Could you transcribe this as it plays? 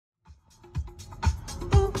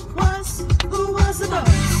who was the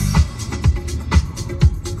boss?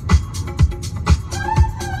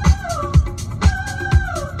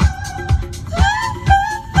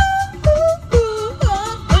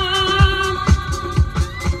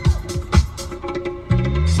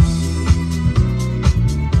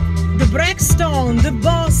 The Braxtons, the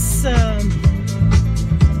boss.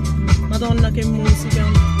 Madonna che musica.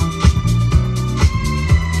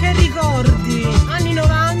 Che ricordi, anni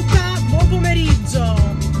 90, buon pomeriggio.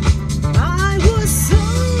 I was so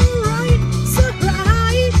right,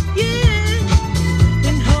 yeah.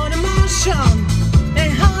 In all emotion,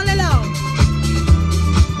 and all alone.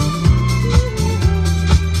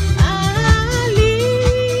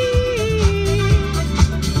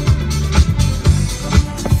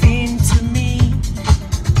 Into me,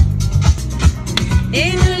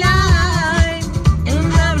 in life,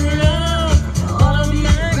 and I love all of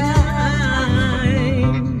my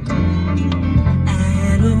life.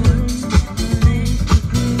 I don't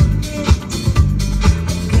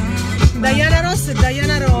Diana Ross e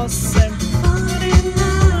Diana Ross.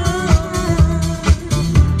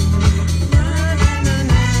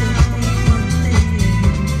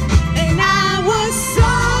 And I was so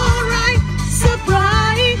right, so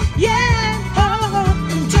bright, yeah. Oh,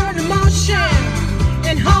 and turn emotion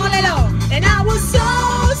and all alone. And I was so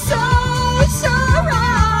right.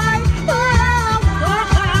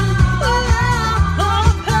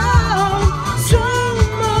 So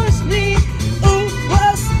much me. Who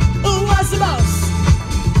was the boss?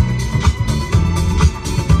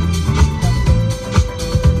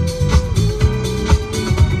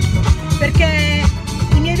 Perché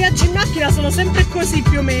i miei viaggi in macchina sono sempre così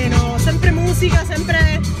più o meno, sempre musica,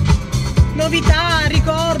 sempre novità,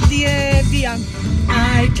 ricordi e via.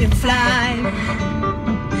 I can fly.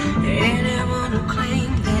 Anyone who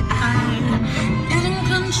claimed that I didn't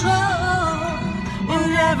control will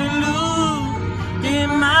never lose in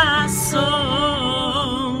my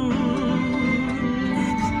soul.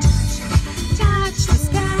 Touch the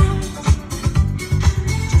sky.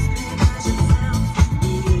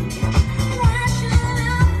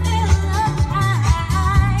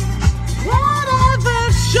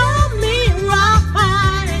 Whatever, show me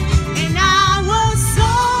right. And I was so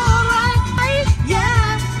right,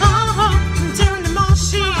 yeah. Turn the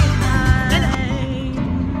machine.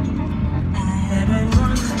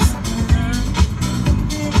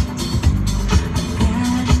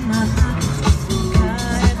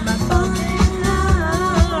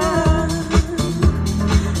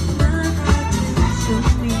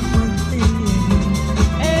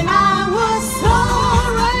 And I was so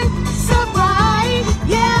right, so bright,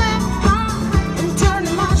 yeah. And turn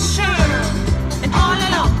the machine and all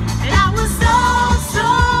along. And I was so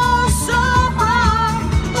bright.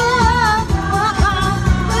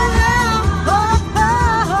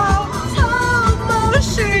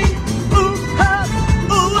 Machine.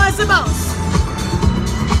 Who was the boss?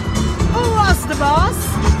 Who was the boss?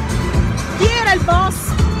 Chi era il boss?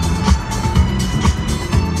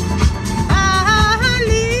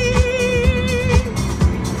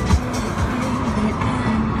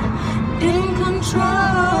 In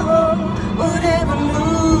control, whatever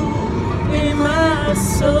move in my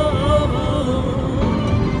soul.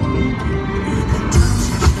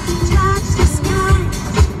 Touch the sky.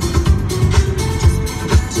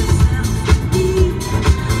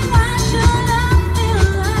 Why should I feel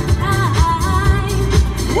alive?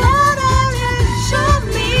 Whatever, show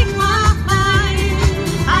me right.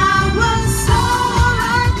 I was so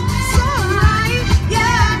right,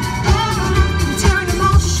 yeah. Turn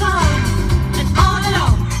emotion and all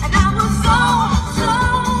alone. And I was so sure.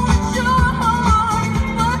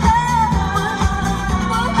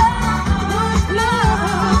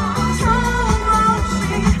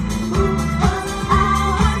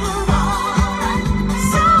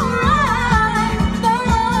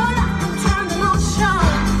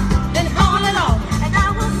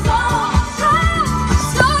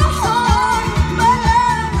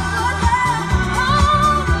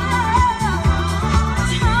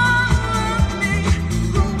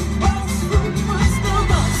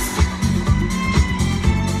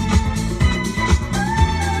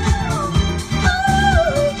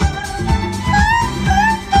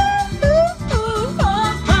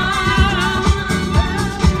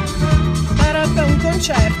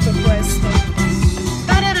 concerto questo.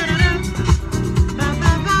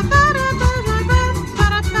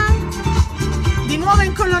 Di nuovo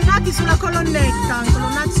incolonnati sulla colonnetta,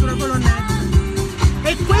 incolonnati sulla colonnetta.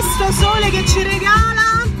 E questo sole che ci regala.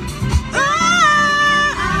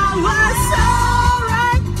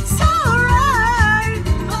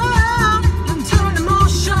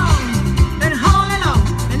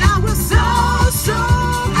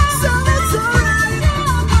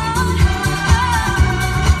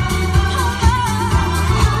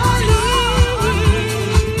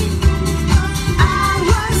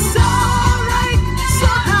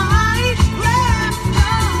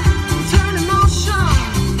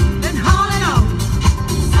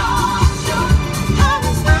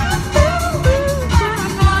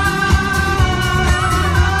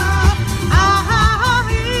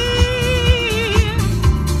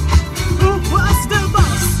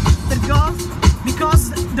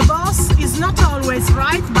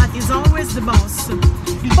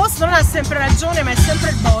 ragione, ma è